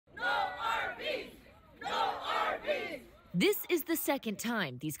the second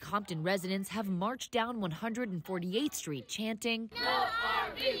time these Compton residents have marched down 148th Street chanting, "No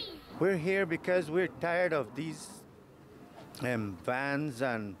RV!" We're here because we're tired of these vans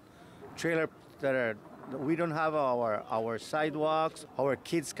and trailers we don't have our sidewalks. Our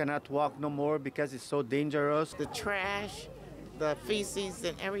kids cannot walk no more because it's so dangerous. The trash, the feces,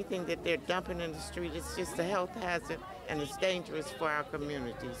 and everything that they're dumping in the street, it's just a health hazard, and it's dangerous for our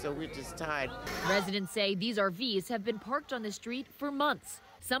community, so we're just tired. Residents say these RVs have been parked on the street for months,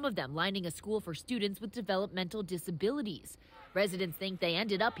 some of them lining a school for students with developmental disabilities. Residents think they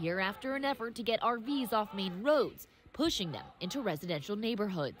ended up here after an effort to get RVs off main roads, pushing them into residential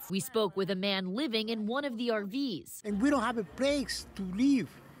neighborhoods. We spoke with a man living in one of the RVs. And we don't have a place to live.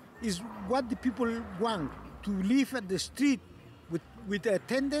 Is what the people want, to live at the street with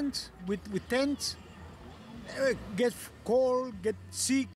attendants, with tents, get cold, get sick.